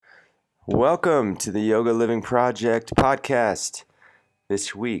Welcome to the Yoga Living Project podcast.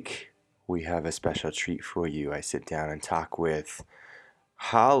 This week, we have a special treat for you. I sit down and talk with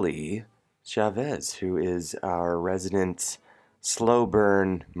Holly Chavez, who is our resident slow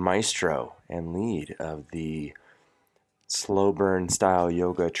burn maestro and lead of the slow burn style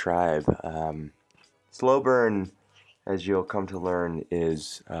yoga tribe. Slow burn, as you'll come to learn,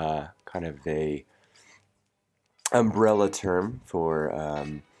 is kind of a umbrella term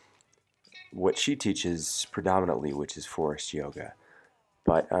for what she teaches predominantly, which is forest yoga.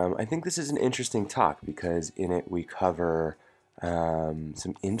 But I think this is an interesting talk because in it we cover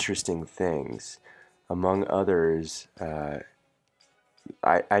some interesting things. Among others,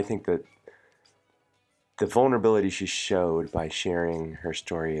 I think that the vulnerability she showed by sharing her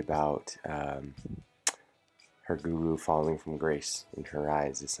story about her guru falling from grace in her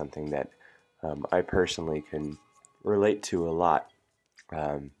eyes is something that I personally can relate to a lot.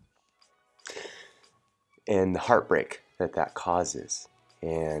 And the heartbreak that causes.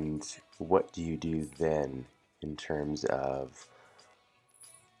 And what do you do then in terms of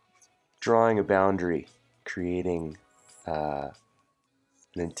drawing a boundary, creating an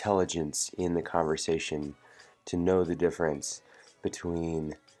intelligence in the conversation to know the difference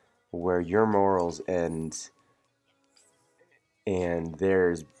between where your morals end and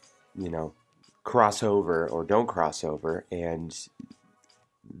theirs, cross over or don't cross over, and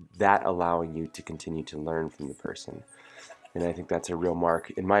that allowing you to continue to learn from the person. And I think that's a real mark,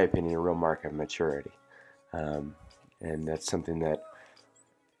 in my opinion, a real mark of maturity. And that's something that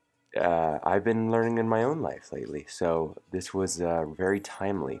I've been learning in my own life lately. So this was very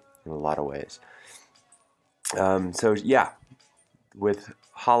timely in a lot of ways. With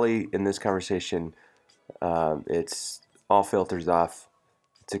Holly in this conversation, it's all filters off.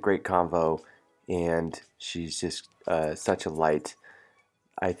 It's a great convo, and she's just such a light.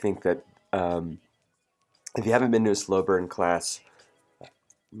 I think that if you haven't been to a slow burn class,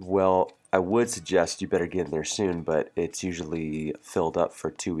 well, I would suggest you better get in there soon, but it's usually filled up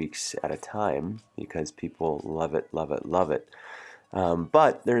for 2 weeks at a time because people love it, love it, love it.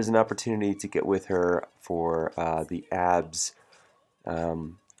 But there's an opportunity to get with her for the ABS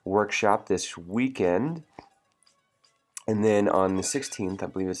workshop this weekend. And then on the 16th, I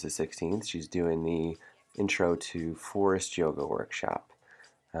believe it's the 16th, she's doing the Intro to Forest Yoga workshop.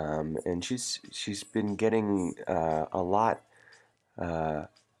 And she's been getting a lot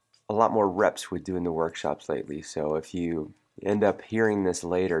more reps with doing the workshops lately. So if you end up hearing this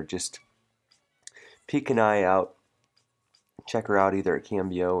later, just peek an eye out, check her out either at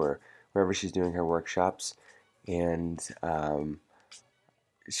Cambio or wherever she's doing her workshops. And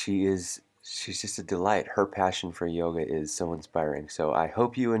she's just a delight. Her passion for yoga is so inspiring. So I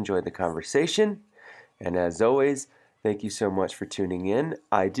hope you enjoyed the conversation. And as always, thank you so much for tuning in.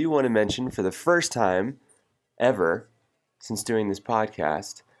 I do want to mention for the first time ever since doing this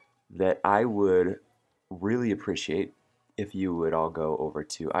podcast that I would really appreciate if you would all go over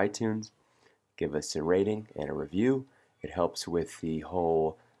to iTunes, give us a rating and a review. It helps with the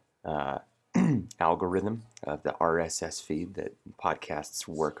whole algorithm of the RSS feed that podcasts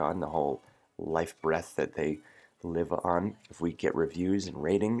work on, the whole life breath that they live on. If we get reviews and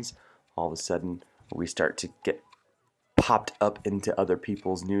ratings, all of a sudden we start to get popped up into other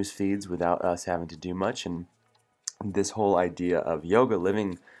people's news feeds without us having to do much. And this whole idea of Yoga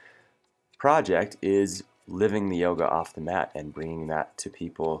Living Project is living the yoga off the mat and bringing that to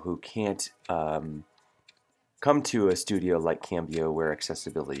people who can't come to a studio like Cambio where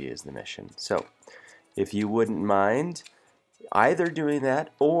accessibility is the mission. So if you wouldn't mind either doing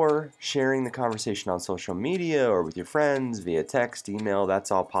that or sharing the conversation on social media or with your friends via text, email, that's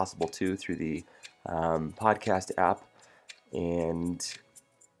all possible too through the podcast app. And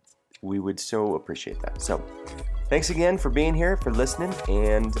we would so appreciate that. So thanks again for being here, for listening,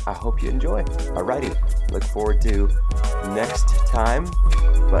 and I hope you enjoy. Alrighty, look forward to next time.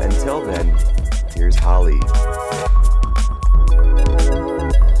 But until then, here's Holly.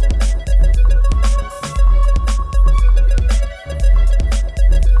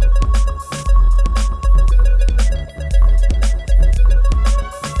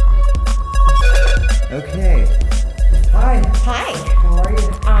 Okay. Hi. Hi. How are you?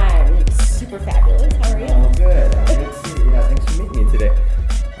 I'm super fabulous. How are you? Oh, good. I'm good too. Yeah, thanks for meeting me today.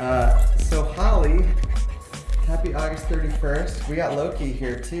 So Holly, happy August 31st. We got Loki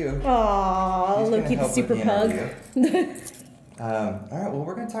here too. Aww, Loki the super pug. All right, well,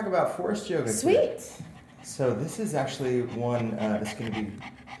 we're going to talk about forest yoga Sweet. today. So this is actually one that's going to be,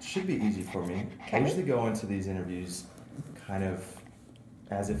 should be easy for me. Okay. I usually go into these interviews kind of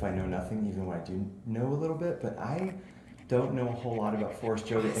as if I know nothing, even when I do know a little bit, but I don't know a whole lot about Forest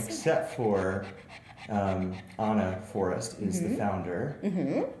Yoga except for Anna Forrest is the founder,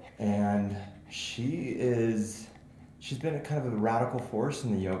 and she's been a kind of a radical force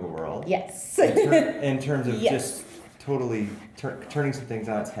in the yoga world. Yes. in terms of just totally turning some things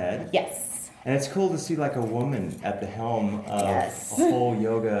on its head. Yes. And it's cool to see like a woman at the helm of a whole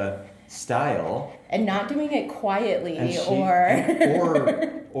yoga style, and not doing it quietly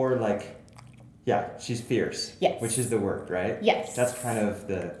or like, she's fierce. Yes. Which is the word, right? Yes. That's kind of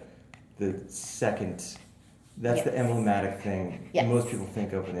the second. That's the emblematic thing most people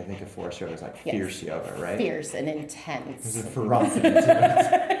think of when they think of Forest Yoga is like fierce yoga, right? Fierce and intense. There's a ferocity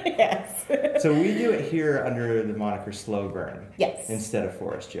to it. Yes. So we do it here under the moniker Slow Burn. Yes. Instead of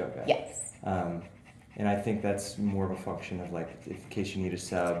Forest Yoga. Yes. And I think that's more of a function of like, in case you need a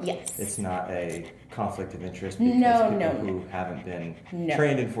sub, it's not a conflict of interest because people who haven't been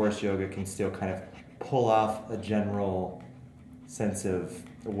trained in Forest Yoga can still kind of pull off a general sense of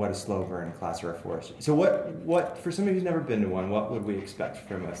what a slow burn class or a forest. So what for somebody who's never been to one, what would we expect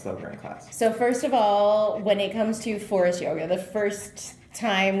from a slow burn class? So first of all, when it comes to Forest Yoga, the first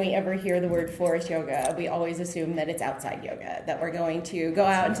time we ever hear the word Forest Yoga, we always assume that it's outside yoga, that we're going to go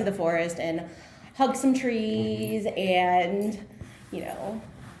out into the forest and hug some trees and,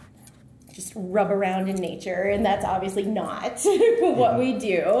 just rub around in nature. And that's obviously not what we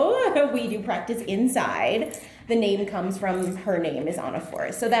do. We do practice inside. The name comes from, her name is Anna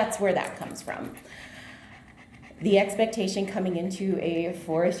Forrest. So that's where that comes from. The expectation coming into a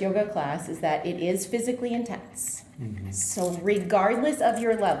Forest Yoga class is that it is physically intense. So regardless of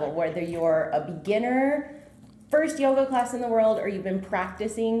your level, whether you're a beginner, first yoga class in the world, or you've been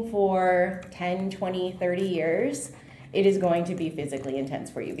practicing for 10, 20, 30 years, it is going to be physically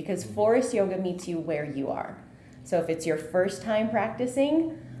intense for you because Forest Yoga meets you where you are. So if it's your first time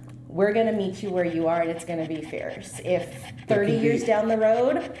practicing, we're going to meet you where you are and it's going to be fierce. If 30 years down the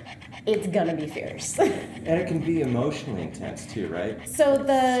road, it's going to be fierce. And it can be emotionally intense too, right? So sounds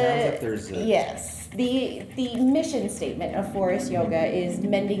like there's the mission statement of Forest Yoga is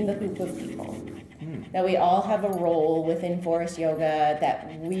mending the hoop of people. Now we all have a role within Forest Yoga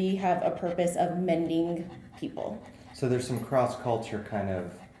that we have a purpose of mending people. So there's some cross-culture kind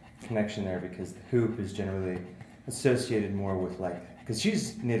of connection there because the hoop is generally associated more with because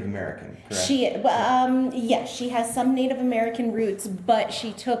she's Native American, correct? She has some Native American roots, but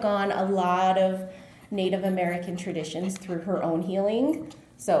she took on a lot of Native American traditions through her own healing.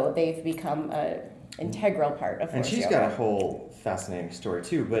 So they've become an integral part of Forest Yoga. And she's got a whole fascinating story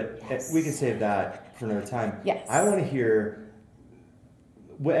too, but we can save that for another time. Yes. I want to hear,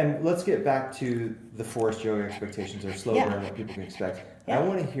 and let's get back to the Forest Yoga expectations or slow burn, what people can expect. Yeah. I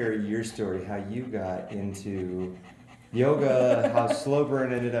want to hear your story, how you got into yoga, how slow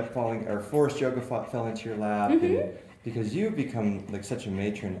burn ended up falling, or Forest Yoga fell into your lap, and because you've become such a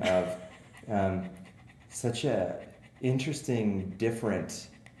matron of such a interesting, different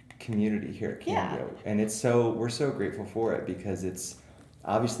community here at Cambio, and we're so grateful for it because it's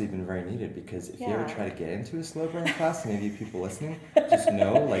obviously been very needed. Because if you ever try to get into a slow burn class, and maybe people listening just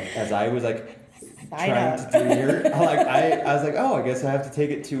know, as I was trying to do your, I was I guess I have to take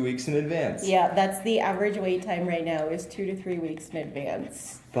it 2 weeks in advance. Yeah, that's the average wait time right now is 2 to 3 weeks in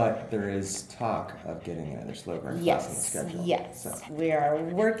advance. But there is talk of getting another slow burn class on the schedule. Yes, so. We are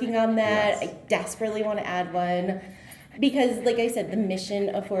working on that. Yes. I desperately want to add one because, like I said, the mission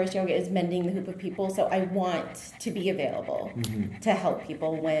of Forest Yoga is mending the hoop of people. So I want to be available to help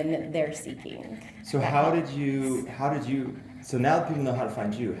people when they're seeking. So how did you? So now that people know how to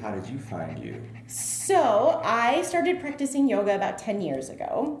find you, how did you find you? So I started practicing yoga about 10 years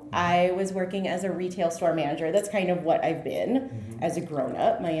ago. I was working as a retail store manager. That's kind of what I've been as a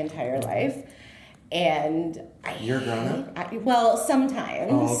grown-up my entire life. And You're a grown-up? Well,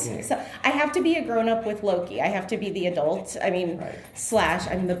 sometimes. Oh, okay. So I have to be a grown-up with Loki. I have to be the adult. I mean, /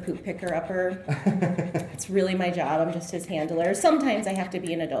 I'm the poop picker-upper. It's really my job. I'm just his handler. Sometimes I have to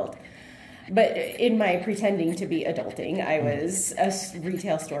be an adult. But in my pretending to be adulting, I was a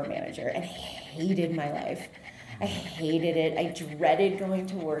retail store manager and I hated my life. I hated it. I dreaded going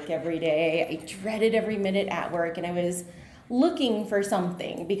to work every day. I dreaded every minute at work, and I was looking for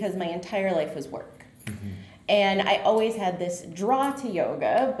something because my entire life was work. And I always had this draw to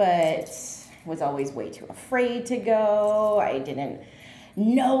yoga, but was always way too afraid to go. I didn't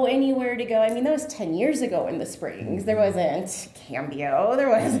know anywhere to go. I mean, that was 10 years ago in the Springs. There wasn't Cambio. There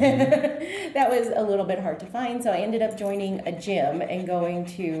wasn't. That was a little bit hard to find. So I ended up joining a gym and going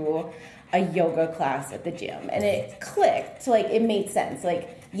to a yoga class at the gym. And it clicked. It made sense.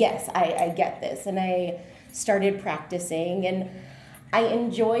 Yes, I get this. And I started practicing. And I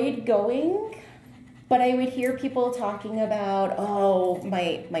enjoyed going But I would hear people talking about, oh,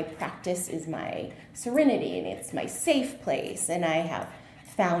 my practice is my serenity and it's my safe place and I have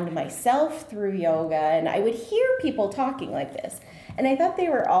found myself through yoga. And I would hear people talking like this. And I thought they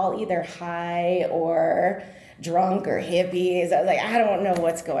were all either high or drunk or hippies. I was like, I don't know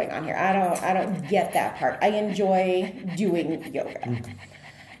what's going on here. I don't get that part. I enjoy doing yoga.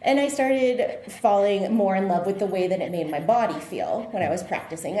 And I started falling more in love with the way that it made my body feel when I was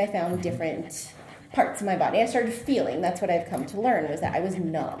practicing. I found different parts of my body. I started feeling, that's what I've come to learn, was that I was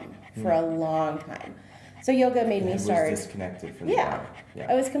numb for a long time. So yoga made me start... was disconnected from the body. Yeah,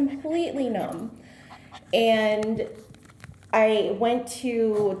 I was completely numb. And I went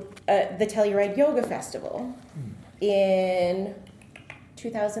to the Telluride Yoga Festival in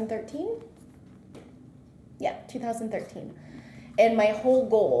 2013? Yeah, 2013. And my whole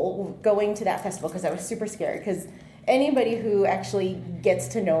goal going to that festival, because I was super scared, because anybody who actually gets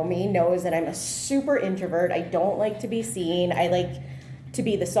to know me knows that I'm a super introvert. I don't like to be seen. I like to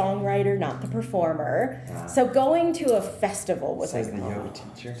be the songwriter, not the performer. So going to a festival was Says like, the yoga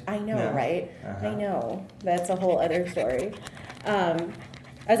teacher. I know, No. right? Uh-huh. I know. That's a whole other story. I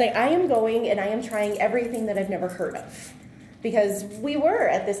was like, I am going and I am trying everything that I've never heard of. Because we were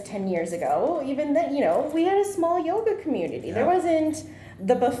at this 10 years ago, even then, we had a small yoga community. Yeah. There wasn't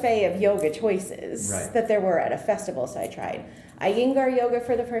the buffet of yoga choices that there were at a festival. So I tried Iyengar yoga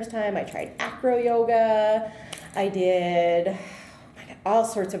for the first time. I tried acro yoga. I did all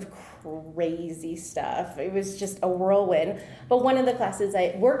sorts of crazy stuff. It was just a whirlwind. But one of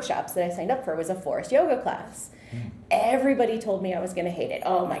the workshops that I signed up for was a forest yoga class. Everybody told me I was going to hate it.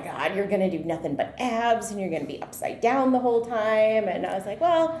 Oh my God, you're going to do nothing but abs and you're going to be upside down the whole time. And I was like,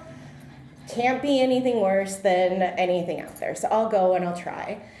 well, can't be anything worse than anything out there. So I'll go and I'll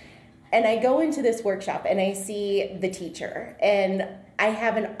try. And I go into this workshop and I see the teacher and I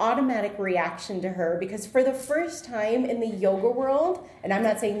have an automatic reaction to her because for the first time in the yoga world, and I'm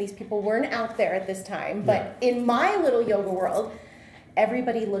not saying these people weren't out there at this time, but in my little yoga world,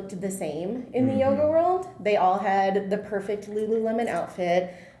 everybody looked the same in the yoga world. They all had the perfect Lululemon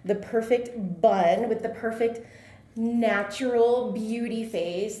outfit, the perfect bun with the perfect natural beauty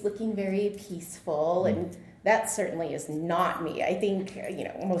face, looking very peaceful. And that certainly is not me. I think,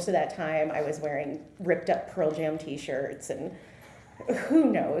 most of that time I was wearing ripped up Pearl Jam t-shirts and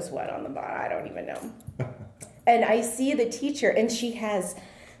who knows what on the bottom. I don't even know. And I see the teacher and she has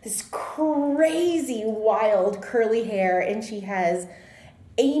this crazy wild curly hair and she has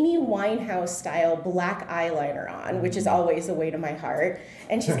Amy Winehouse style black eyeliner on, which is always a way to my heart.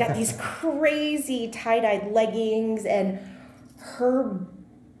 And she's got these crazy tie-dyed leggings and her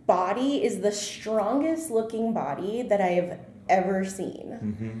body is the strongest looking body that I have ever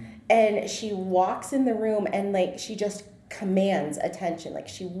seen. And she walks in the room and she just commands attention.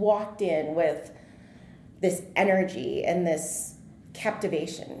 She walked in with this energy and this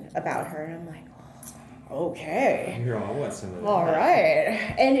captivation about her. And I'm like, okay. Here, I want some of that. All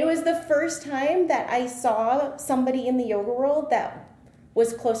right. And it was the first time that I saw somebody in the yoga world that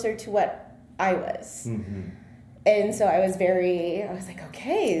was closer to what I was. And so I was like,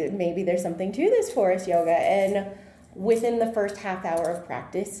 okay, maybe there's something to this forest yoga. And within the first half hour of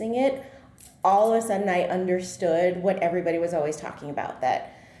practicing it, all of a sudden I understood what everybody was always talking about,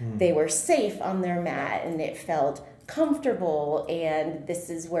 that they were safe on their mat and it felt comfortable and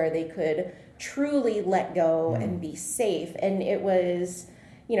this is where they could truly let go and be safe. And it was,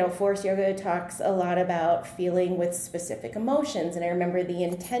 forest yoga talks a lot about feeling with specific emotions. And I remember the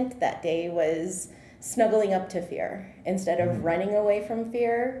intent that day was snuggling up to fear. Instead of running away from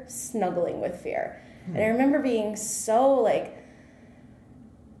fear, snuggling with fear. And I remember being so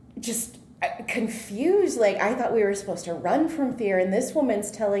just confused. I thought we were supposed to run from fear. And this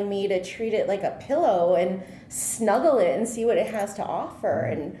woman's telling me to treat it like a pillow and snuggle it and see what it has to offer.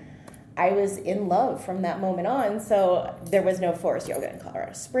 And I was in love from that moment on. So there was no forest yoga in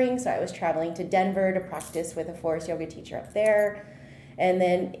Colorado Springs. So I was traveling to Denver to practice with a forest yoga teacher up there. And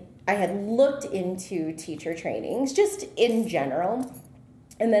then I had looked into teacher trainings just in general.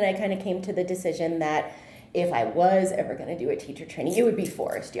 And then I kind of came to the decision that if I was ever going to do a teacher training, it would be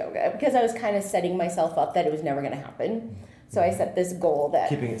forest yoga because I was kind of setting myself up that it was never going to happen. So I set this goal that...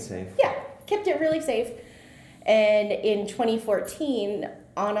 Keeping it safe. Yeah, kept it really safe. And in 2014,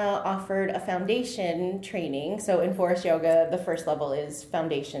 Anna offered a foundation training. So in forest yoga, the first level is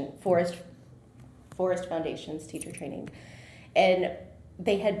forest foundations teacher training. And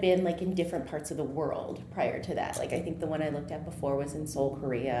they had been in different parts of the world prior to that. I think the one I looked at before was in Seoul,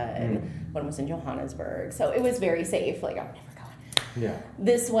 Korea, and one was in Johannesburg. So it was very safe. I'm never going. Yeah.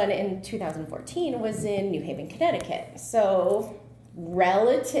 This one in 2014 was in New Haven, Connecticut. So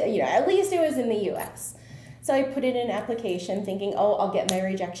relative, at least it was in the US. So I put in an application thinking, oh, I'll get my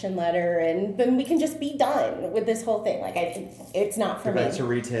rejection letter and then we can just be done with this whole thing. Like, it's not for me. Back to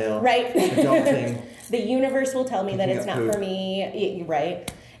retail. Right. Adulting. The universe will tell me that it's not poop. for me.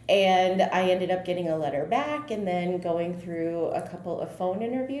 Right. And I ended up getting a letter back and then going through a couple of phone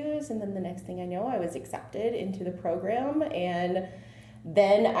interviews. And then the next thing I know, I was accepted into the program. And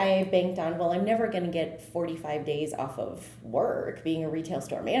then I banked on, well, I'm never going to get 45 days off of work being a retail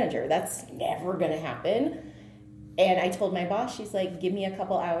store manager. That's never going to happen. And I told my boss, she's like, give me a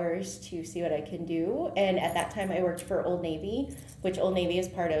couple hours to see what I can do. And at that time, I worked for Old Navy, which Old Navy is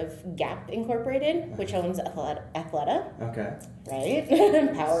part of Gap Incorporated, which owns Athleta. Okay.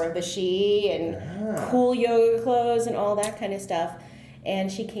 Right? Power of the She and cool yoga clothes and all that kind of stuff.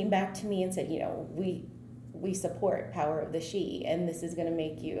 And she came back to me and said, we support Power of the She, and this is going to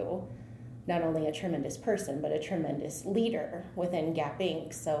make you not only a tremendous person, but a tremendous leader within Gap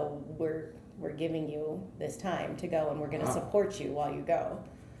Inc. So we're giving you this time to go, and we're going to support you while you go.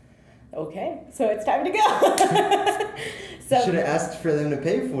 Okay, so it's time to go. So should have asked for them to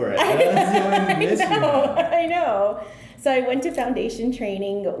pay for it. I know. So I went to foundation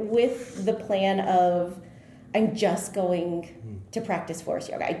training with the plan of, I'm just going to practice forest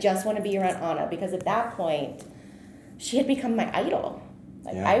yoga. I just want to be around Anna, because at that point, she had become my idol.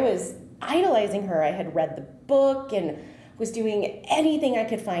 I was idolizing her. I had read the book and was doing anything I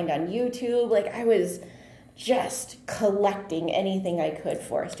could find on YouTube. I was just collecting anything I could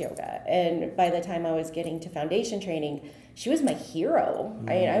forest yoga. And by the time I was getting to foundation training, she was my hero.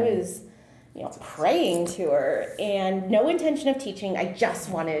 I was, praying to her, and no intention of teaching. I just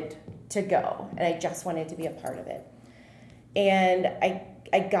wanted to go, and I just wanted to be a part of it. And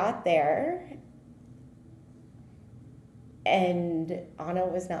I got there, and Anna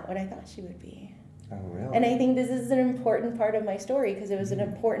was not what I thought she would be. Oh, really? And I think this is an important part of my story, because it was an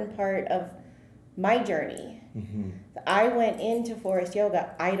important part of my journey. Mm-hmm. I went into forest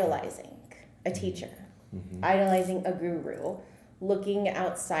yoga idolizing a teacher, idolizing a guru, looking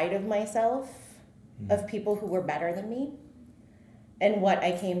outside of myself, of people who were better than me. And what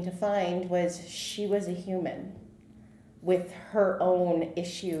I came to find was she was a human with her own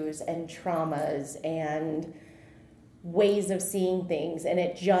issues and traumas and ways of seeing things, and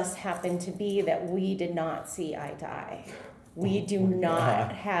it just happened to be that we did not see eye to eye. We do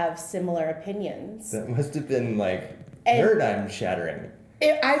not have similar opinions. That must have been paradigm shattering.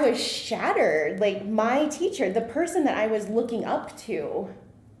 I was shattered. My teacher, the person that I was looking up to,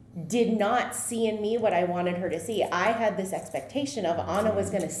 did not see in me what I wanted her to see. I had this expectation of Anna was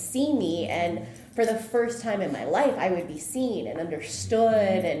going to see me, and for the first time in my life, I would be seen and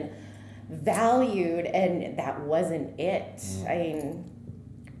understood and valued, and that wasn't it. I mean,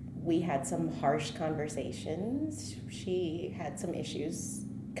 we had some harsh conversations. She had some issues,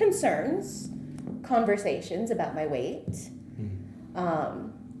 conversations about my weight.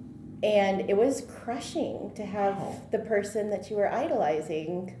 And it was crushing to have the person that you were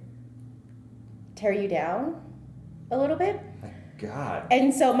idolizing tear you down a little bit. My God.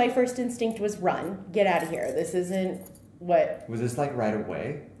 And so my first instinct was run, get out of here. This isn't what... Was this right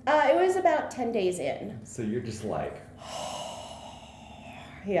away? It was about 10 days in. So you're just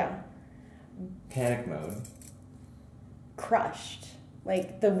Yeah. panic mode. Crushed.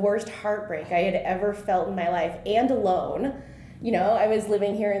 The worst heartbreak I had ever felt in my life, and alone. I was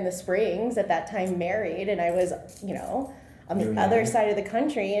living here in the Springs at that time, married, and I was, on the other side of the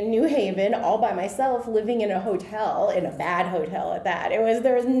country in New Haven, all by myself, living in a hotel, in a bad hotel at that.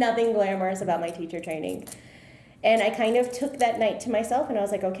 There was nothing glamorous about my teacher training. And I kind of took that night to myself, and I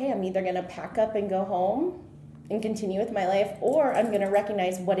was like, okay, I'm either going to pack up and go home and continue with my life, or I'm going to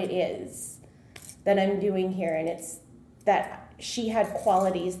recognize what it is that I'm doing here. And it's that she had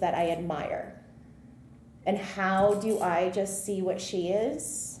qualities that I admire. And how do I just see what she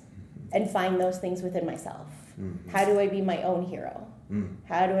is and find those things within myself? Mm-hmm. How do I be my own hero? Mm.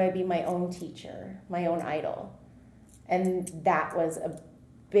 How do I be my own teacher, my own idol? And that was a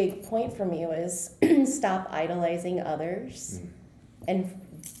big point for me, was stop idolizing others and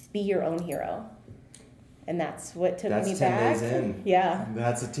be your own hero. And that's what took me back. That's 10 days in. Yeah.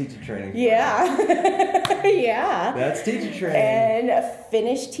 That's a teacher training. Yeah. Yeah. That's teacher training. And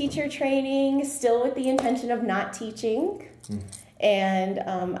finished teacher training, still with the intention of not teaching. And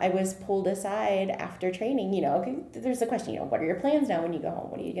I was pulled aside after training. There's a question, what are your plans now when you go home?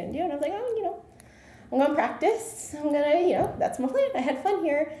 What are you going to do? And I was like, I'm going to practice. I'm going to, that's my plan. I had fun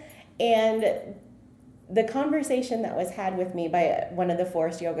here. And the conversation that was had with me by one of the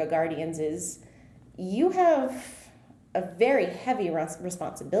Forest Yoga Guardians is, you have a very heavy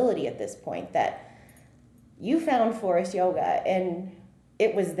responsibility at this point, that you found Forest Yoga and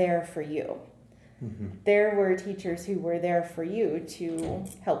it was there for you. Mm-hmm. There were teachers who were there for you to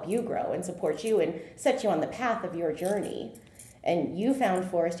help you grow and support you and set you on the path of your journey. And you found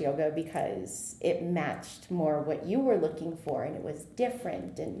Forest Yoga because it matched more what you were looking for, and it was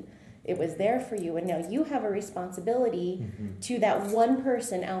different, and it was there for you. And now you have a responsibility to that one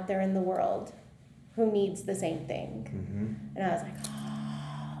person out there in the world who needs the same thing. Mm-hmm. And I was like,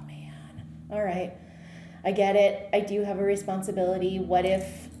 oh man, all right, I get it. I do have a responsibility. What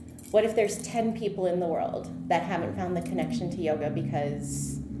if there's 10 people in the world that haven't found the connection to yoga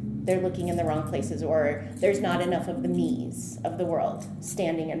because they're looking in the wrong places, or there's not enough of the me's of the world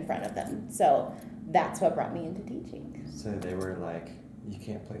standing in front of them? So that's what brought me into teaching. So they were like, you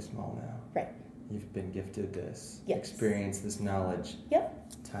can't play small now. Right. You've been gifted this Yes. this knowledge.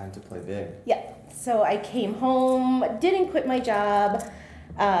 Yep. Time to play big. Yeah. So I came home, didn't quit my job,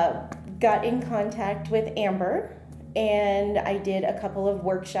 got in contact with Amber, and I did a couple of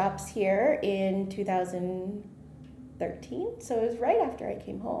workshops here in 2013. So it was right after I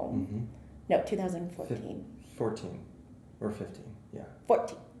came home. Mm-hmm. No, 2014. 14 or 15, yeah.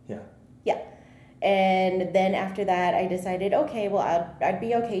 14. Yeah. Yeah. And then after that, I decided, okay, well, I'd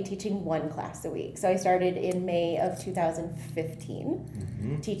be okay teaching one class a week. So I started in May of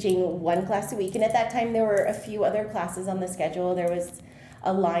 2015, teaching one class a week. And at that time, there were a few other classes on the schedule. There was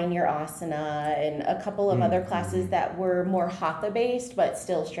Align Your Asana and a couple of other classes that were more hatha-based, but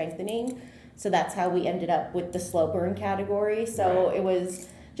still strengthening. So that's how we ended up with the slow burn category. So it was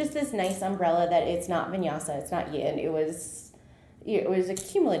just this nice umbrella that it's not vinyasa, it's not yin. It was a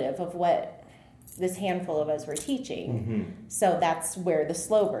cumulative of what this handful of us were teaching. So that's where the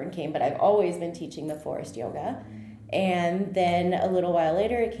slow burn came. But I've always been teaching the Forest Yoga. And then a little while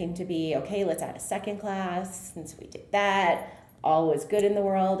later, it came to be, okay, let's add a second class. And so we did that. All was good in the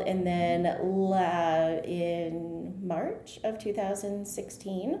world. And then in March of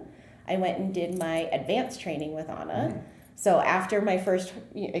 2016, I went and did my advanced training with Anna. So after my first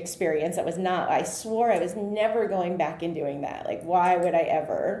experience, I swore I was never going back and doing that. Like, why would I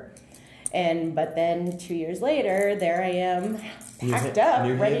ever? But then 2 years later, there I am, packed up,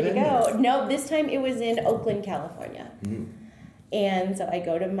 ready to go. No, this time it was in Oakland, California. And so I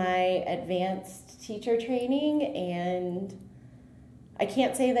go to my advanced teacher training, and I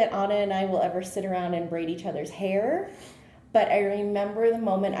can't say that Anna and I will ever sit around and braid each other's hair, but I remember the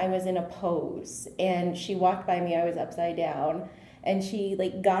moment I was in a pose, and she walked by me, I was upside down, and she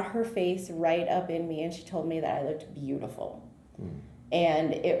got her face right up in me, and she told me that I looked beautiful.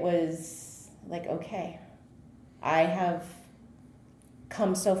 And it was like, okay, I have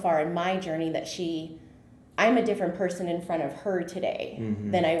come so far in my journey that I'm a different person in front of her today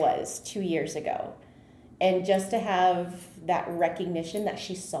than I was 2 years ago. And just to have that recognition that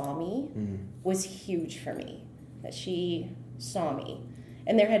she saw me was huge for me, that she saw me.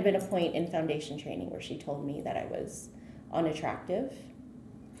 And there had been a point in foundation training where she told me that I was unattractive.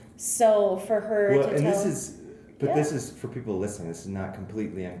 So for her to tell... This is, for people listening, this is not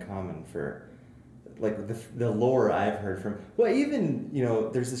completely uncommon for, the lore I've heard from, even,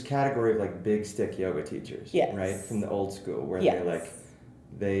 there's this category of, big stick yoga teachers, right, from the old school, where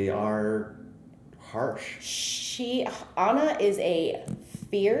they are harsh. Anna is a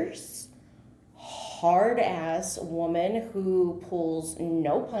fierce, hard-ass woman who pulls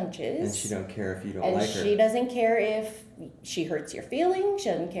no punches. And she don't care if you don't like her. And she doesn't care if she hurts your feelings. She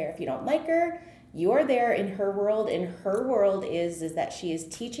doesn't care if you don't like her. You are there in her world, and her world is that she is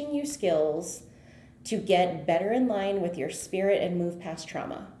teaching you skills to get better in line with your spirit and move past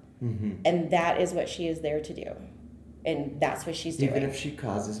trauma. And that is what she is there to do. And that's what she's doing. Even if she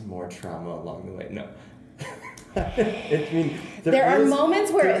causes more trauma along the way. No. There are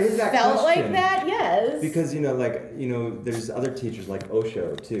moments where it felt like that, yes. Because, there's other teachers like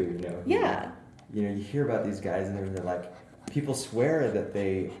Osho, too, you hear about these guys, and they're like, people swear that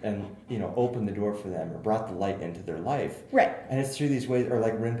they, opened the door for them or brought the light into their life. Right. And it's through these ways, or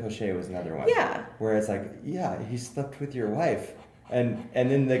like Rinpoche was another one. Yeah. Where it's like, he slept with your wife. And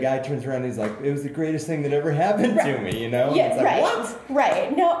then the guy turns around and he's like, it was the greatest thing that ever happened to me, Yeah, it's like, right. What?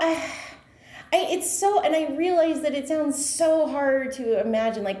 Right. No, it's so, and I realize that it sounds so hard to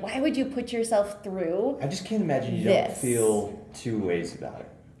imagine, why would you put yourself through I just can't imagine you don't feel two ways about it.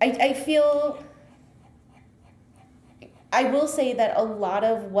 I will say that a lot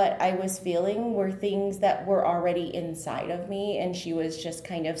of what I was feeling were things that were already inside of me, and she was just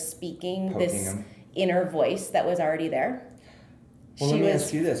kind of speaking this inner voice that was already there. Well, let me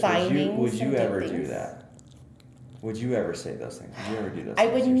ask you this. Would you ever do that? Would you ever say those things? Would you ever do those I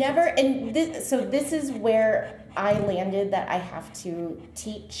things would to your never, students? and this is where I landed, that I have to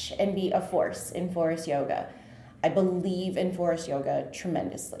teach and be a force in Forest Yoga. I believe in Forest Yoga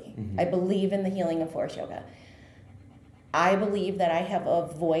tremendously. I believe in the healing of Forest Yoga. I believe that I have a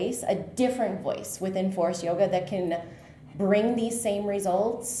voice, a different voice within Forest Yoga that can bring these same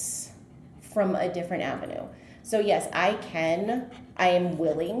results from a different avenue. So yes, I am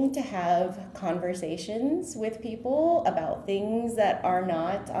willing to have conversations with people about things that are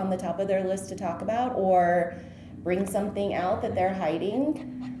not on the top of their list to talk about, or bring something out that they're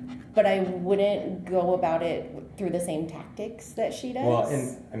hiding, but I wouldn't go about it through the same tactics that she does. Well,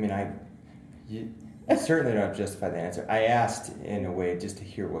 and I mean, you certainly don't justify the answer. I asked in a way just to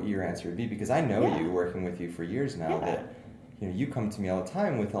hear what your answer would be, because I know you, working with you for years now, that you come to me all the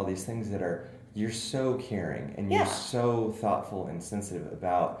time with all these things that are, you're so caring and you're so thoughtful and sensitive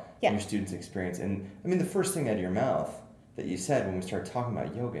about your students' experience. And I mean, the first thing out of your mouth that you said when we started talking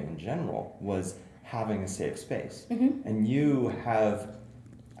about yoga in general was having a safe space. And you have,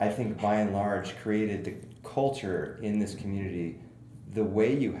 I think, by and large, created the culture in this community the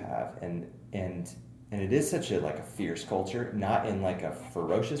way you have, and it is such a fierce culture, not in like a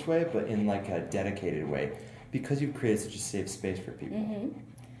ferocious way, but in like a dedicated way, because you've created such a safe space for people.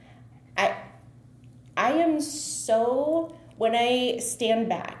 I am so, when I stand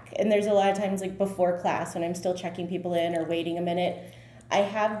back, and there's a lot of times like before class when I'm still checking people in or waiting a minute, I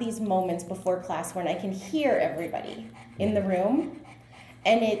have these moments before class when I can hear everybody in the room,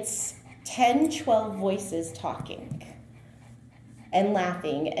 and it's 10, 12 voices talking and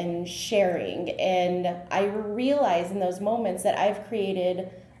laughing and sharing. And I realize in those moments that I've created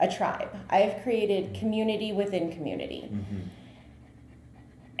a tribe. I've created community within community.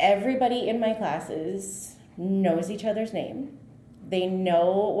 Everybody in my classes knows each other's name. They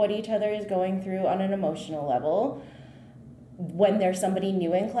know what each other is going through on an emotional level. When there's somebody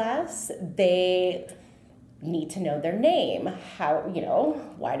new in class, they need to know their name. How,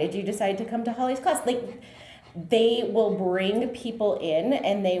 why did you decide to come to Holly's class? Like, they will bring people in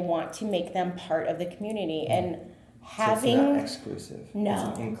and they want to make them part of the community. And having... So it's not exclusive.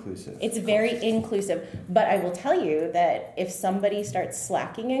 No. It's inclusive. It's very inclusive. But I will tell you that if somebody starts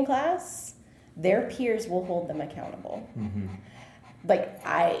slacking in class, their peers will hold them accountable. Like,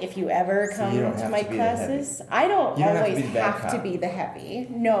 if you ever come to my classes, I don't always have to be the heavy.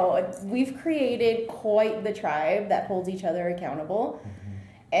 No, we've created quite the tribe that holds each other accountable.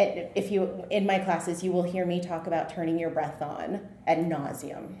 And in my classes, you will hear me talk about turning your breath on ad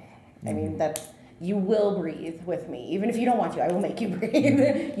nauseum. I mean, you will breathe with me. Even if you don't want to, I will make you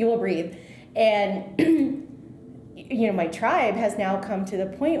breathe. You will breathe. And, my tribe has now come to the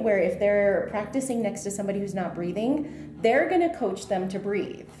point where if they're practicing next to somebody who's not breathing, they're going to coach them to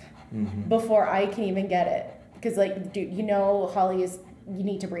breathe before I can even get it. Because, Holly is... You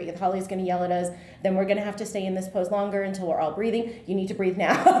need to breathe. Holly's going to yell at us. Then we're going to have to stay in this pose longer until we're all breathing. You need to breathe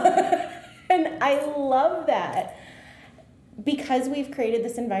now. And I love that. Because we've created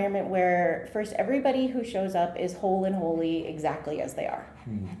this environment where, first, everybody who shows up is whole and holy exactly as they are.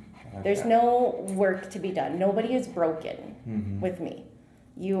 There's no work to be done. Nobody is broken with me.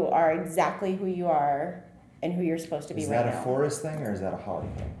 You are exactly who you are and who you're supposed to be right now. Is that a Forest thing or is that a Holly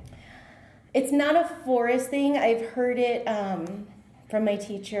thing? It's not a Forest thing. I've heard it... from my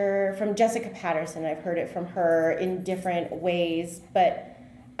teacher, from Jessica Patterson. I've heard it from her in different ways, but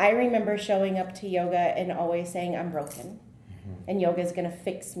I remember showing up to yoga and always saying, I'm broken, and yoga is going to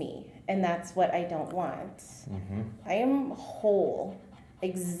fix me, and that's what I don't want. I am whole,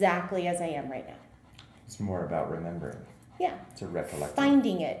 exactly as I am right now. It's more about remembering. Yeah. It's a recollection.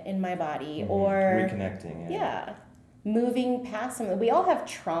 Finding it in my body, or... Reconnecting. Yeah. Moving past something. We all have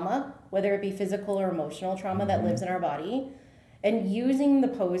trauma, whether it be physical or emotional trauma that lives in our body. And using the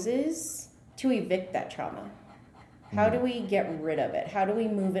poses to evict that trauma. How do we get rid of it? How do we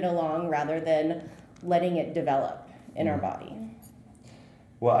move it along rather than letting it develop in our body?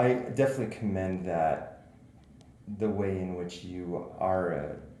 Well, I definitely commend the way in which you are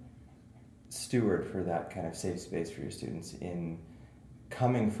a steward for that kind of safe space for your students, in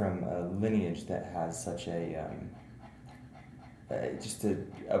coming from a lineage that has such just a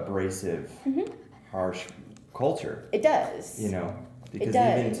abrasive, harsh culture. It does. Because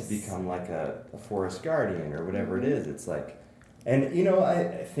even to become like a forest guardian or whatever it is, it's like, and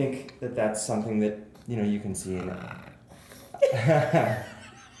I think that's something that you can see in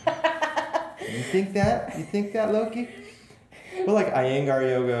You think that, Loki? Well, like Iyengar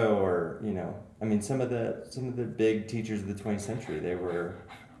yoga, or some of the big teachers of the 20th century, they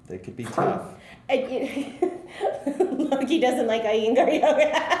could be tough. Loki doesn't like Iyengar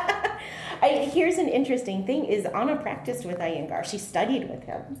yoga. Here's an interesting thing: is Anna practiced with Iyengar. She studied with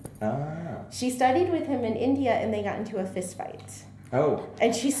him. Ah. She studied with him in India, and they got into a fist fight. Oh.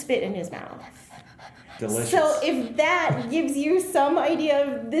 And she spit in his mouth. Delicious. So if that gives you some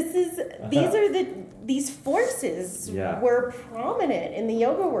idea of these forces were prominent in the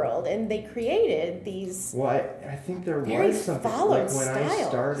yoga world, and they created these. Well, I think there very was something followed like when I styles.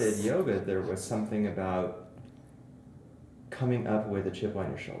 started yoga, there was something about coming up with a chip on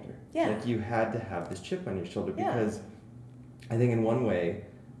your shoulder. Yeah. Like you had to have this chip on your shoulder Yeah. because I think in one way,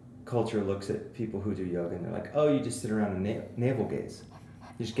 culture looks at people who do yoga and they're like, oh, you just sit around and navel gaze.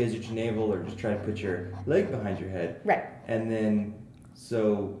 You just gaze at your navel or just try to put your leg behind your head. Right. And then,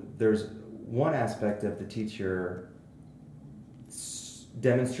 so there's one aspect of the teacher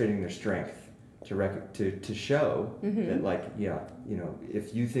demonstrating their strength to show that, like,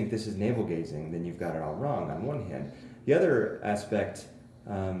 if you think this is navel gazing, then you've got it all wrong on one hand. The other aspect,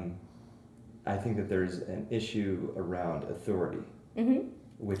 I think that there's an issue around authority,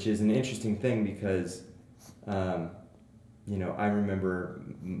 which is an interesting thing because, I remember,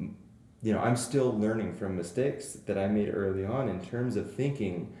 I'm still learning from mistakes that I made early on in terms of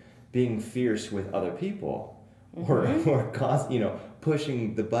thinking being fierce with other people or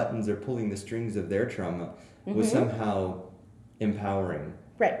pushing the buttons or pulling the strings of their trauma was somehow empowering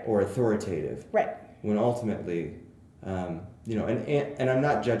or authoritative. Right. When ultimately, and I'm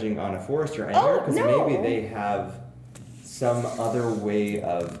not judging Anna Forrester because maybe they have some other way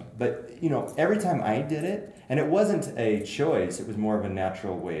of, but every time I did it, and it wasn't a choice, it was more of a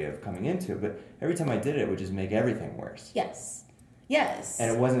natural way of coming into it, but every time I did it would just make everything worse. Yes. And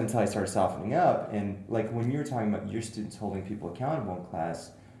it wasn't until I started softening up, and like when you were talking about your students holding people accountable in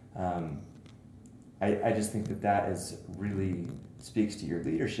class, I just think that is really speaks to your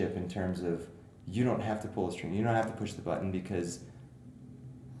leadership in terms of you don't have to pull the string, you don't have to push the button because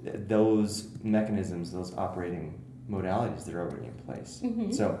those mechanisms, those operating modalities, they're already in place.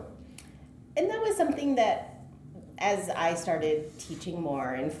 So, and that was something that, as I started teaching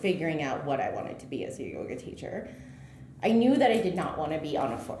more and figuring out what I wanted to be as a yoga teacher, I knew that I did not want to be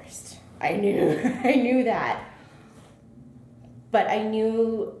Anna Forrest. I knew that. But I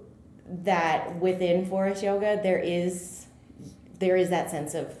knew that within Forest Yoga there is that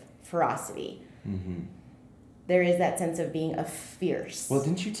sense of ferocity. There is that sense of being a fierce well,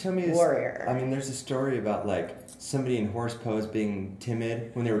 didn't you tell me this, warrior. I mean, there's a story about like somebody in horse pose being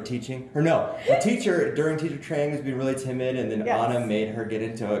timid when they were teaching. Or no, a teacher during teacher training was being really timid, and then Anna made her get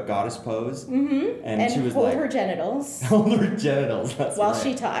into a goddess pose. And she was hold like, her genitals. Hold her genitals. That's while right.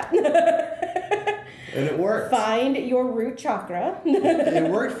 she taught. And it worked. Find your root chakra. It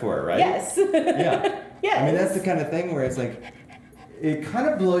worked for her, right? Yes. Yeah. Yes. I mean, that's the kind of thing where it's like, it kind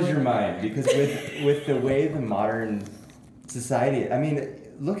of blows your mind because with the way the modern society, I mean,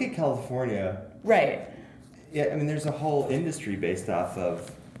 look at California. Right. Yeah, I mean, there's a whole industry based off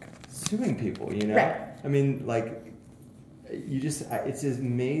of suing people, Right. I mean, like, it's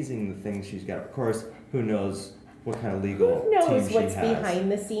amazing the things she's got. Of course, who knows what kind of legal Who knows team what's she has.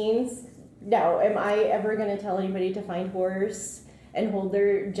 behind the scenes? Now, am I ever going to tell anybody to find horse and hold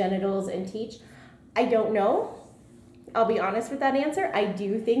their genitals and teach? I don't know. I'll be honest with that answer. I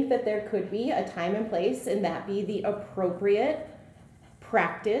do think that there could be a time and place, and that be the appropriate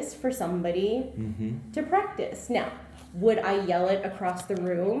practice for somebody to practice. Now, would I yell it across the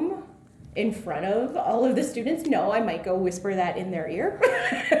room in front of all of the students? No, I might go whisper that in their ear.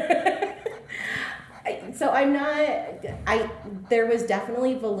 So I'm not, there was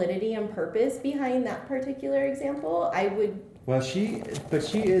definitely validity and purpose behind that particular example. Well, she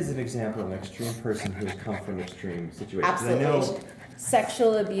is an example of an extreme person who has come from extreme situations. Absolutely. I know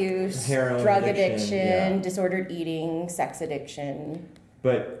sexual abuse, heroin drug addiction, yeah. disordered eating, sex addiction.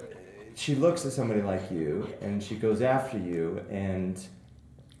 But she looks at somebody like you, and she goes after you, and,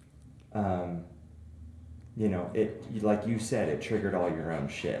 like you said, it triggered all your own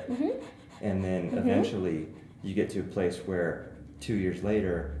shit. And then eventually you get to a place where 2 years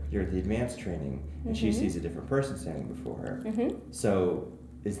later, you're at the advanced training, and she sees a different person standing before her. So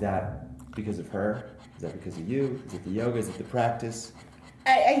is that because of her? Is that because of you? Is it the yoga? Is it the practice?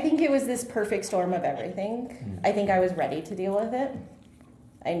 I think it was this perfect storm of everything. I think I was ready to deal with it.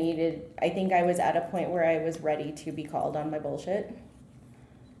 I think I was at a point where I was ready to be called on my bullshit.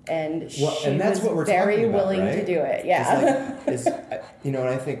 And she that's was what we're very talking about, willing right? to do it. Yeah. And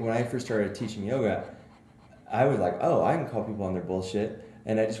I think when I first started teaching yoga, I was like, oh, I can call people on their bullshit,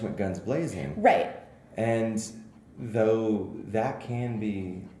 and I just went guns blazing. Right. And though that can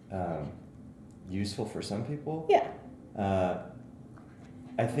be useful for some people,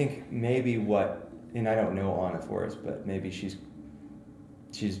 I think maybe and I don't know Anna Forrest, but maybe she's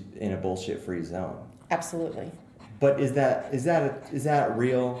she's in a bullshit-free zone. Absolutely. But is that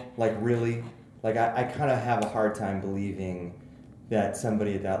real? Like, really? Like, I kind of have a hard time believing that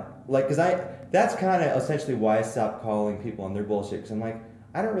somebody that, like, that's kind of essentially why I stopped calling people on their bullshit, because I'm like,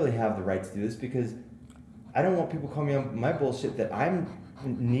 I don't really have the right to do this, because I don't want people calling me on my bullshit that I'm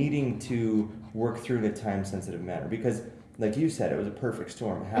needing to work through in a time-sensitive manner. Because, like you said, it was a perfect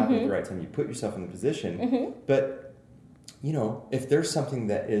storm. It happened at the right time. You put yourself in the position. But, you know, if there's something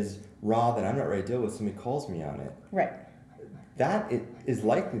that is raw that I'm not ready to deal with, somebody calls me on it. Right. That is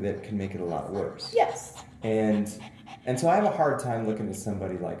likely that it can make it a lot worse. Yes. And so I have a hard time looking at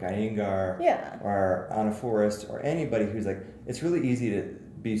somebody like Iyengar or Anna Forrest or anybody who's like, it's really easy to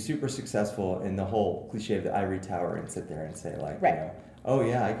be super successful in the whole cliche of the ivory tower and sit there and say like, you know, oh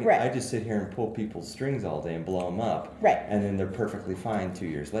yeah, I just sit here and pull people's strings all day and blow them up. Right. And then they're perfectly fine 2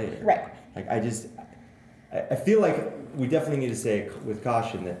 years later. Right. Like I feel like we definitely need to say with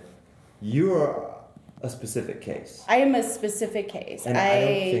caution that you are a specific case. I am a specific case. And I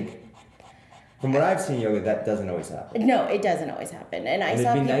don't think, from what I've seen yoga, that doesn't always happen. No, it doesn't always happen. And I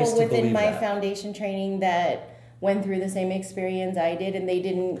saw people within my foundation training that went through the same experience I did, and they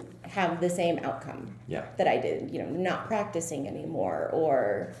didn't have the same outcome that I did. You know, not practicing anymore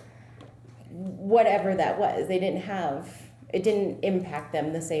or whatever that was. They didn't have, it didn't impact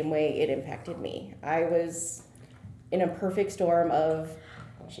them the same way it impacted me. I was in a perfect storm of,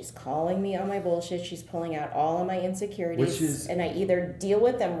 she's calling me on my bullshit. She's pulling out all of my insecurities. And I either deal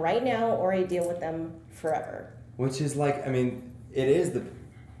with them right now or I deal with them forever. Which is like, I mean, it is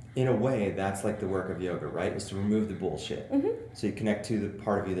in a way, that's like the work of yoga, right? Is to remove the bullshit. So you connect to the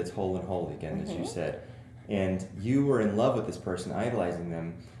part of you that's whole and holy again, as you said. And you were in love with this person, idolizing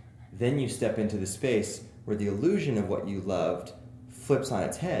them. Then you step into the space where the illusion of what you loved flips on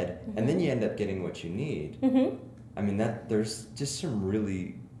its head, and then you end up getting what you need. I mean, there's just some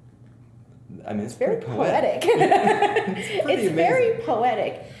really, I mean, it's very pretty poetic. It's very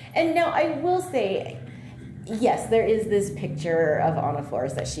poetic. And now I will say, yes, there is this picture of Anna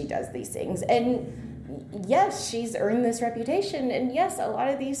Forrest that she does these things. And yes, she's earned this reputation. And yes, a lot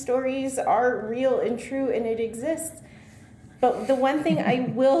of these stories are real and true and it exists. But the one thing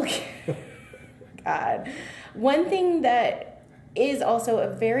I will, one thing that is also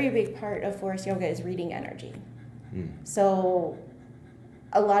a very big part of Forrest Yoga is reading energy. So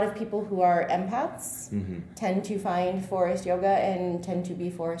a lot of people who are empaths tend to find Forrest Yoga and tend to be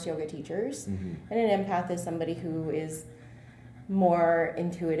Forrest Yoga teachers. And an empath is somebody who is more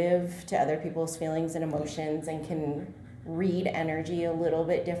intuitive to other people's feelings and emotions and can read energy a little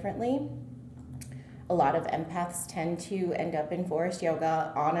bit differently. A lot of empaths tend to end up in Forrest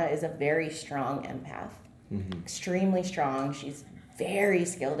Yoga. Anna is a very strong empath, extremely strong. She's very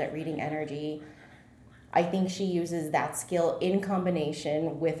skilled at reading energy. I think she uses that skill in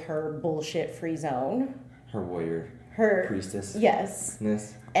combination with her bullshit-free zone. Her warrior. Her priestess. Yes.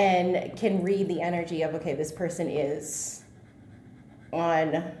 And can read the energy of, okay, this person is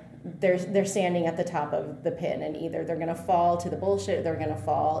on, they're standing at the top of the pin, and either they're going to fall to the bullshit or they're going to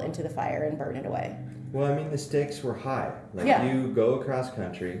fall into the fire and burn it away. Well, I mean, the stakes were high. Like, you go across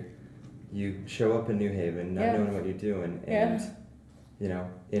country, you show up in New Haven, not knowing what you're doing, and, you know,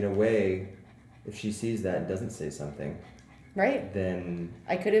 in a way, if she sees that and doesn't say something, right, then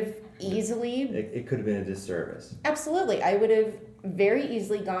I could have easily... It could have been a disservice. Absolutely. I would have very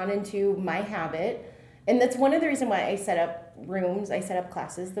easily gone into my habit, and that's one of the reasons why I set up rooms, I set up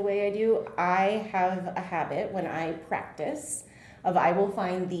classes the way I do. I have a habit when I practice of I will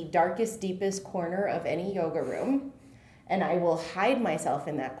find the darkest, deepest corner of any yoga room, and I will hide myself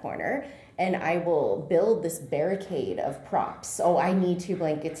in that corner, and I will build this barricade of props. Oh, I need 2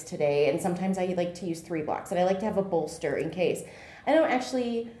 blankets today, and sometimes I like to use 3 blocks, and I like to have a bolster in case. I don't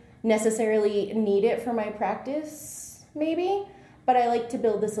actually necessarily need it for my practice, maybe, but I like to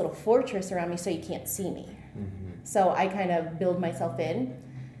build this little fortress around me so you can't see me. So I kind of build myself in,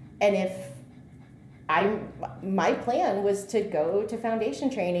 and if my plan was to go to foundation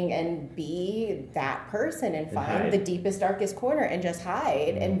training and be that person and find the deepest, darkest corner and just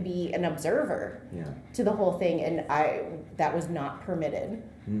hide and be an observer to the whole thing. And that was not permitted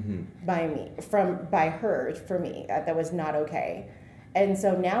by her, for me. That was not okay. And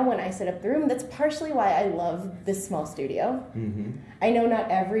so now when I set up the room, that's partially why I love this small studio. I know not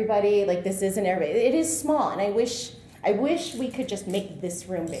everybody, like this isn't everybody. It is small, and I wish we could just make this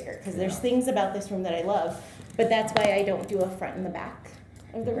room bigger, because there's things about this room that I love, but that's why I don't do a front and the back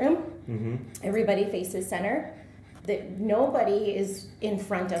of the room. Everybody faces center. That nobody is in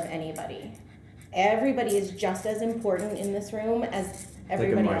front of anybody. Everybody is just as important in this room as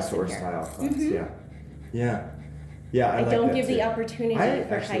everybody else in here. Like a Mysore style class, yeah. Yeah, I like don't that give too. the opportunity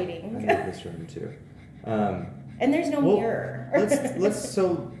for hiding. I like this room too. And there's no mirror.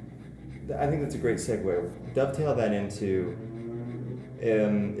 So I think that's a great segue. Dovetail that into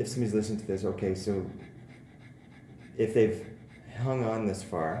if somebody's listening to this. Okay, so if they've hung on this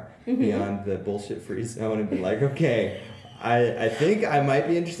far beyond the bullshit-free zone and been like, okay, I think I might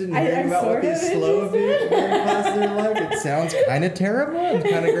be interested in hearing about what these slow veering classes are like. It sounds kind of terrible and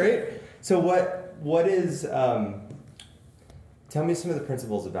kind of great. So what is? Tell me some of the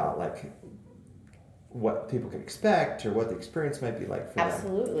principles about like what people can expect or what the experience might be like for them.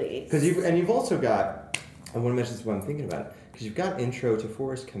 Absolutely. Because you've also got. I want to mention this while I'm thinking about it. Because you've got Intro to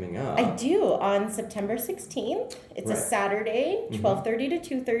Forest coming up. I do, on September 16th. It's a Saturday, 12:30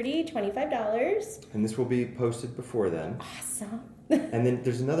 to 2:30, $25. And this will be posted before then. Awesome. And then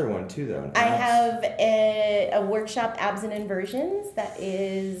there's another one too, though. I have a workshop, Abs and Inversions, that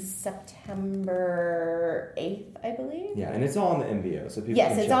is September 8th, I believe. Yeah, and it's all on the MBO, so people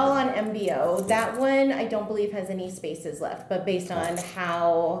Yes, can it's check all it. on MBO. That one, I don't believe has any spaces left, but based on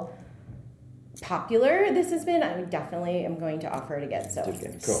how popular this has been, I definitely am going to offer it again. So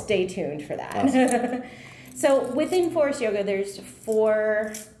Okay, cool. Stay tuned for that. Awesome. So within Forest Yoga, there's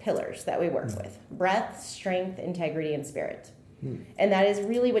 4 pillars that we work with: breath, strength, integrity, and spirit. And that is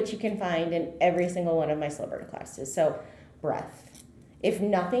really what you can find in every single one of my slow burn classes. So breath. If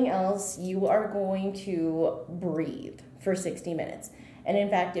nothing else, you are going to breathe for 60 minutes. And in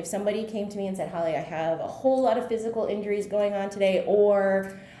fact, if somebody came to me and said, Holly, I have a whole lot of physical injuries going on today,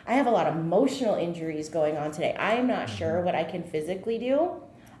 or I have a lot of emotional injuries going on today, I'm not sure what I can physically do,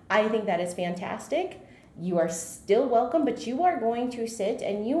 I think that is fantastic. You are still welcome, but you are going to sit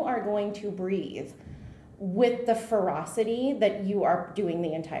and you are going to breathe with the ferocity that you are doing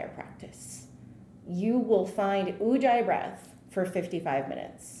the entire practice. You will find Ujjayi breath for 55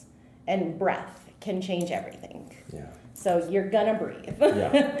 minutes, and breath can change everything. Yeah. So you're gonna breathe.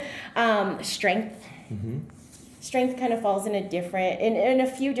 Yeah. Strength. Strength kind of falls in a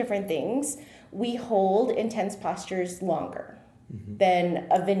few different things. We hold intense postures longer than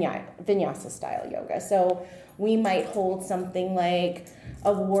a vinyasa style yoga. So we might hold something like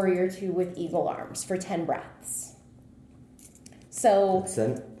a warrior 2 with eagle arms for 10 breaths. So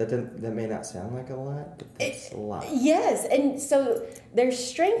that may not sound like a lot, but that's a lot. yes, and so there's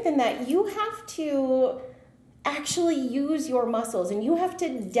strength in that. You have to actually use your muscles, and you have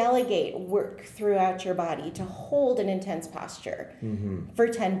to delegate work throughout your body to hold an intense posture for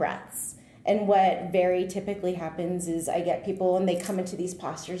 10 breaths. And what very typically happens is I get people and they come into these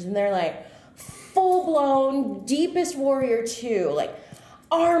postures and they're like full-blown deepest warrior 2, like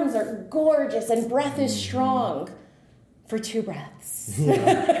arms are gorgeous and breath is strong for 2 breaths.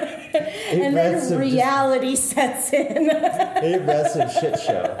 And then reality sets in. 8 breaths of shit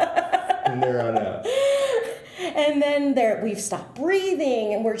show from there on out. And then we've stopped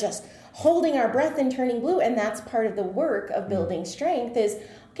breathing and we're just holding our breath and turning blue. And that's part of the work of building strength is,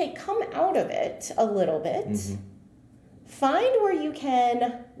 okay, come out of it a little bit. Find where you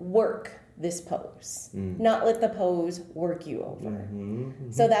can work this pose, not let the pose work you over.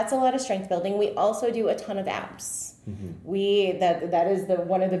 So that's a lot of strength building. We also do a ton of abs. That is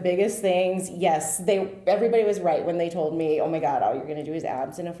one of the biggest things. Yes, everybody was right when they told me, oh my God, all you're going to do is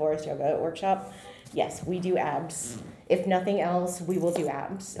abs in a Forest Yoga workshop. Yes, we do abs. If nothing else, we will do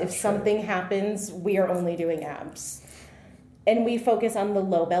abs. If something happens, we are only doing abs. And we focus on the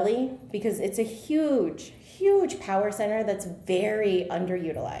low belly because it's a huge power center that's very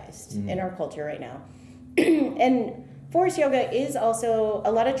underutilized in our culture right now. And Forest Yoga is also,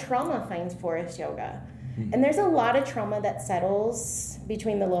 a lot of trauma finds Forest Yoga. And there's a lot of trauma that settles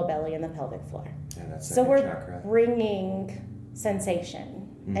between the low belly and the pelvic floor. Yeah, that's So we're chakra. bringing sensation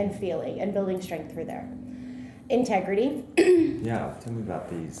and feeling and building strength through there. Integrity. Yeah, tell me about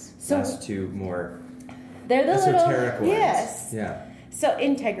these last 2 more They're the esoteric little, ones. yes. Yeah. So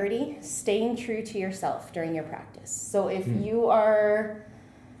integrity, staying true to yourself during your practice. So if you are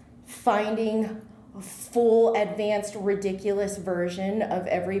finding a full, advanced, ridiculous version of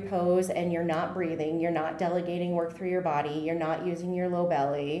every pose and you're not breathing, you're not delegating work through your body, you're not using your low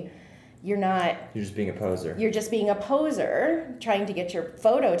belly, you're just being a poser. You're just being a poser, trying to get your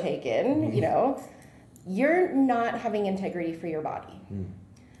photo taken, you're not having integrity for your body.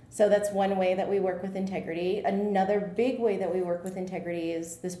 So that's one way that we work with integrity. Another big way that we work with integrity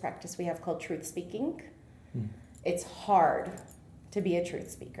is this practice we have called truth speaking. It's hard to be a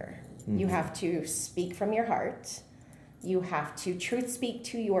truth speaker. You have to speak from your heart. You have to truth speak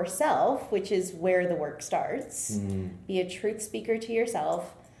to yourself, which is where the work starts. Be a truth speaker to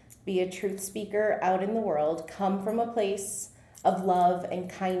yourself. Be a truth speaker out in the world. Come from a place of love and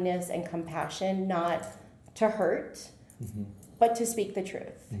kindness and compassion, not to hurt, but to speak the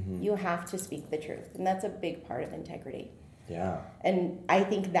truth. You have to speak the truth. And that's a big part of integrity. Yeah. And I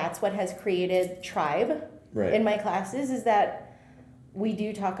think that's what has created tribe in my classes, is that we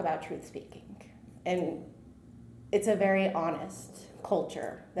do talk about truth speaking. And it's a very honest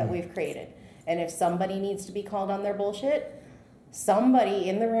culture that we've created. And if somebody needs to be called on their bullshit, somebody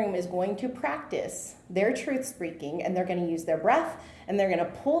in the room is going to practice their truth speaking, and they're going to use their breath, and they're going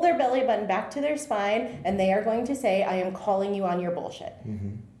to pull their belly button back to their spine, and they are going to say, I am calling you on your bullshit.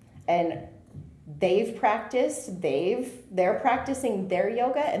 And they've practiced, they're practicing their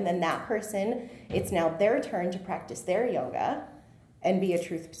yoga, and then that person, it's now their turn to practice their yoga and be a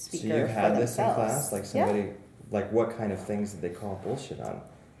truth speaker. So you had for this in themselves. class? Like somebody, like what kind of things did they call bullshit on?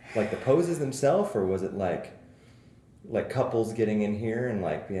 Like the poses themselves, or was it like couples getting in here and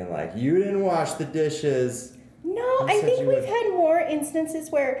like being like, you didn't wash the dishes? No, I think we've had more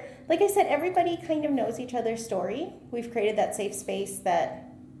instances where, like I said, everybody kind of knows each other's story. We've created that safe space that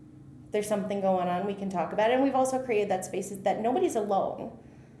there's something going on, we can talk about it. And we've also created that space that nobody's alone.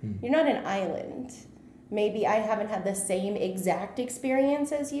 You're not an island. Maybe I haven't had the same exact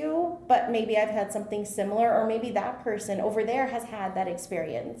experience as you, but maybe I've had something similar, or maybe that person over there has had that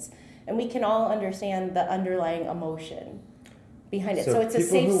experience. And we can all understand the underlying emotion behind it. So it's a safe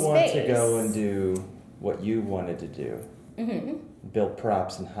space. People who want to go and do what you wanted to do, build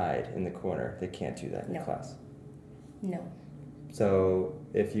props and hide in the corner, they can't do that in your class. No. So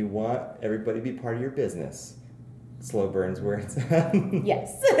if you want everybody to be part of your business, Slow Burn's where it's at.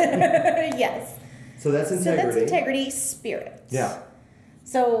 Yes. Yes. So that's integrity. So that's integrity, spirit. Yeah.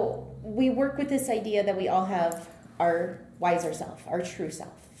 So we work with this idea that we all have our wiser self, our true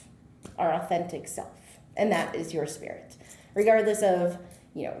self, our authentic self, and that is your spirit. Regardless of,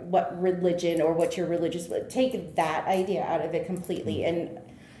 what religion or what your religious, take that idea out of it completely and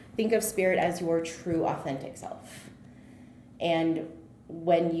think of spirit as your true authentic self. And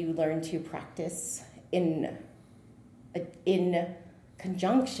when you learn to practice in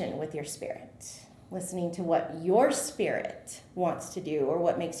conjunction with your spirit, listening to what your spirit wants to do or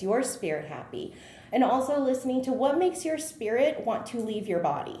what makes your spirit happy, and also listening to what makes your spirit want to leave your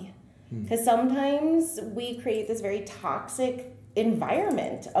body. Because sometimes we create this very toxic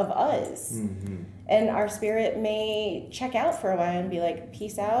environment of us, and our spirit may check out for a while and be like,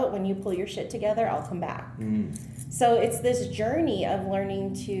 peace out, when you pull your shit together, I'll come back. So it's this journey of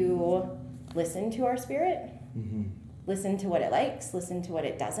learning to listen to our spirit, listen to what it likes, listen to what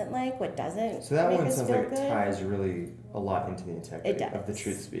it doesn't like, what doesn't. So that make one us sounds feel like it good. ties really a lot into the integrity of the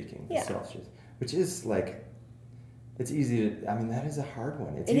truth speaking, the self-truth, which is like, it's easy to, that is a hard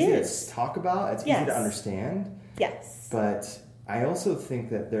one. It's easy to talk about, it's easy to understand. Yes. But I also think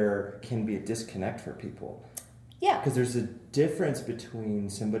that there can be a disconnect for people. Yeah. Because there's a difference between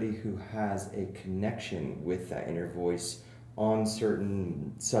somebody who has a connection with that inner voice on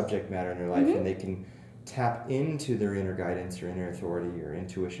certain subject matter in their life, and they can tap into their inner guidance or inner authority or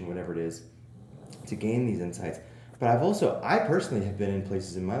intuition, whatever it is, to gain these insights. But I personally have been in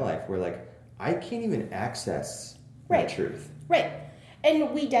places in my life where like I can't even access my truth. Right.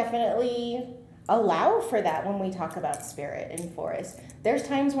 And we definitely allow for that when we talk about spirit and forest. There's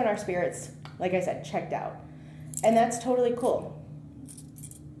times when our spirit's, like I said, checked out. And that's totally cool.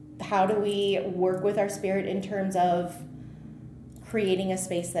 How do we work with our spirit in terms of creating a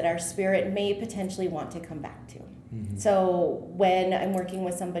space that our spirit may potentially want to come back to? So when I'm working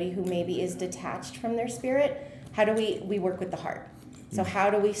with somebody who maybe is detached from their spirit, how do we work with the heart? So how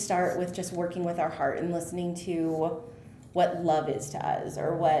do we start with just working with our heart and listening to what love is to us,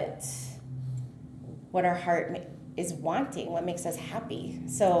 or what our heart is wanting, what makes us happy?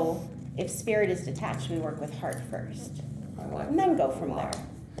 So if spirit is detached, we work with heart first, and then go from there.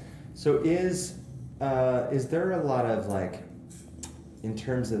 So is there a lot of like, in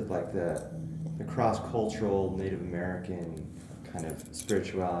terms of like the cross-cultural Native American kind of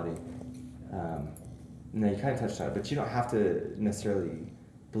spirituality, no, you kind of touched on it, but you don't have to necessarily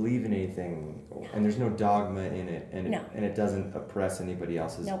believe in anything, and there's no dogma in it, and it doesn't oppress anybody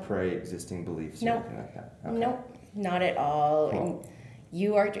else's pre-existing beliefs or anything like that. Okay. Nope, not at all. Cool.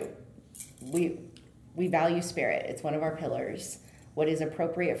 And we value spirit. It's one of our pillars. What is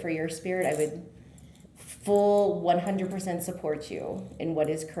appropriate for your spirit, I would full 100% support you in what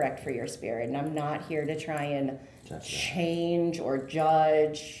is correct for your spirit. And I'm not here to try and change or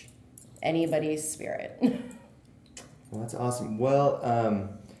judge anybody's spirit. Well, that's awesome. Well,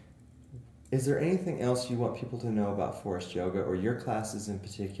 is there anything else you want people to know about Forest Yoga, or your classes in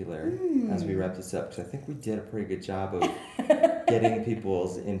particular, as we wrap this up? Because I think we did a pretty good job of getting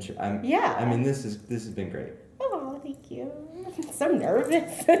people's interest. This has been great. Oh, thank you. I'm so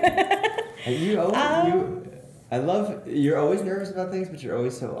nervous. You're always nervous about things, but you're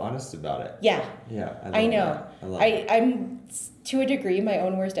always so honest about it. Yeah. Yeah, I know. That. I love it. I'm, to a degree, my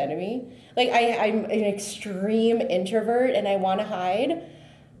own worst enemy. Like, I'm an extreme introvert and I want to hide,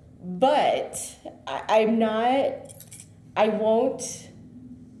 but I'm not, I won't.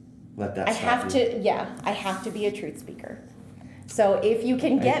 Let that I have to be a truth speaker. So if you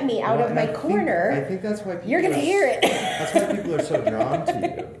can get me out of my corner, I think that's why you're going to hear it. That's why people are so drawn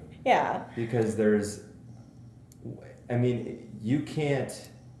to you. Yeah. Because you can't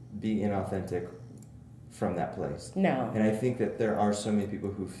be inauthentic from that place. No. And I think that there are so many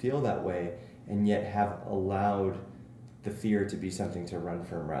people who feel that way and yet have allowed the fear to be something to run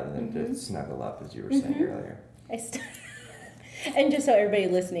from rather than to snuggle up, as you were saying earlier. And just so everybody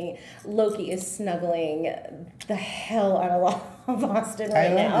listening, Loki is snuggling the hell out of Austin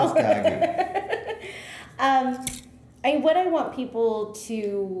right now. I love this doggy. What I want people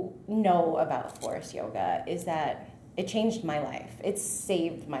to know about Forest Yoga is that it changed my life. It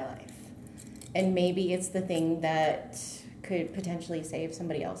saved my life. And maybe it's the thing that could potentially save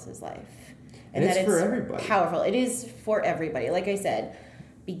somebody else's life. And it's for everybody. Powerful. It is for everybody. Like I said,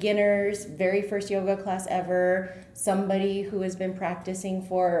 beginners, very first yoga class ever, somebody who has been practicing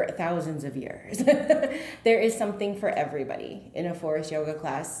for thousands of years. There is something for everybody in a Forest Yoga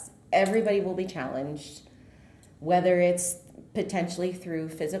class. Everybody will be challenged, whether it's potentially through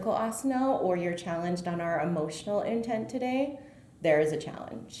physical asana or you're challenged on our emotional intent today. There is a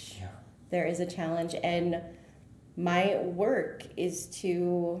challenge. Yeah. There is a challenge, and my work is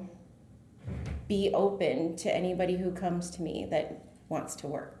to be open to anybody who comes to me that wants to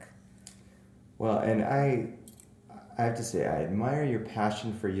work. Well, and I have to say, I admire your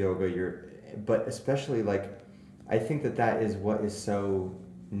passion for yoga, but especially, I think that is what is so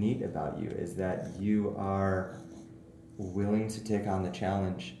neat about you, is that you are willing to take on the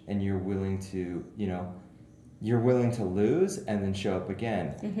challenge, and you're willing to, you're willing to lose and then show up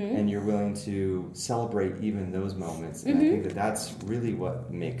again. And you're willing to celebrate even those moments. And I think that's really what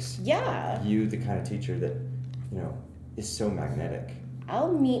makes you the kind of teacher that, is so magnetic.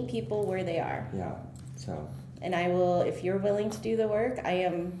 I'll meet people where they are. Yeah. So. And I will, if you're willing to do the work, I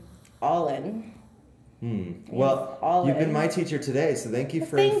am all in. Well, you've been my teacher today, so thank you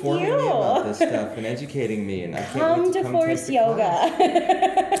for informing me about this stuff and educating me. And I can't wait to come Forest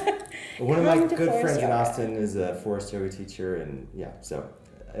Yoga. One of my good friends in Austin is a Forest Yoga teacher, and so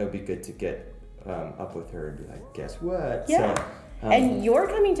it would be good to get up with her and be like, guess what? Yeah. So, and you're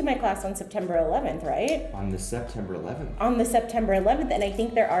coming to my class on September 11th, right? On the September 11th. On the September 11th, and I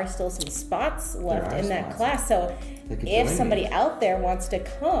think there are still some spots left in that class. So if somebody out there wants to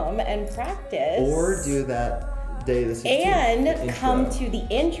come and practice, or do that day the 16th, and come to the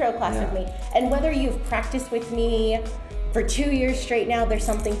intro class with me, and whether you've practiced with me for 2 years straight now, there's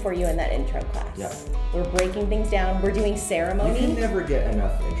something for you in that intro class. Yeah. We're breaking things down. We're doing ceremony. You can never get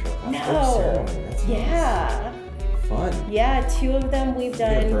enough intro class. No. Ceremony. That's nice. Fun. Yeah, 2 of them we've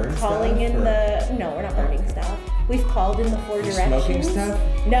done calling in the... No, we're not burning stuff. We've called in the 4 directions. Smoking stuff?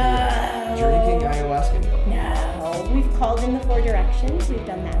 No. Drinking ayahuasca? No. We've called in the 4 directions. We've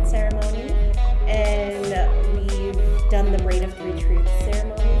done that ceremony. And we've done the Braid of 3 Truths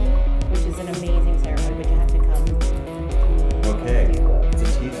ceremony, which is an amazing ceremony, but you have to come. Okay. It's a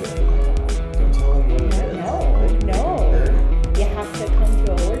teaser. Don't tell them what it is. No. You have to come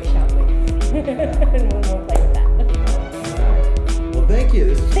to a workshop with me. And we'll play with that. Well, thank you.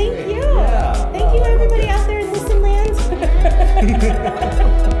 This was great.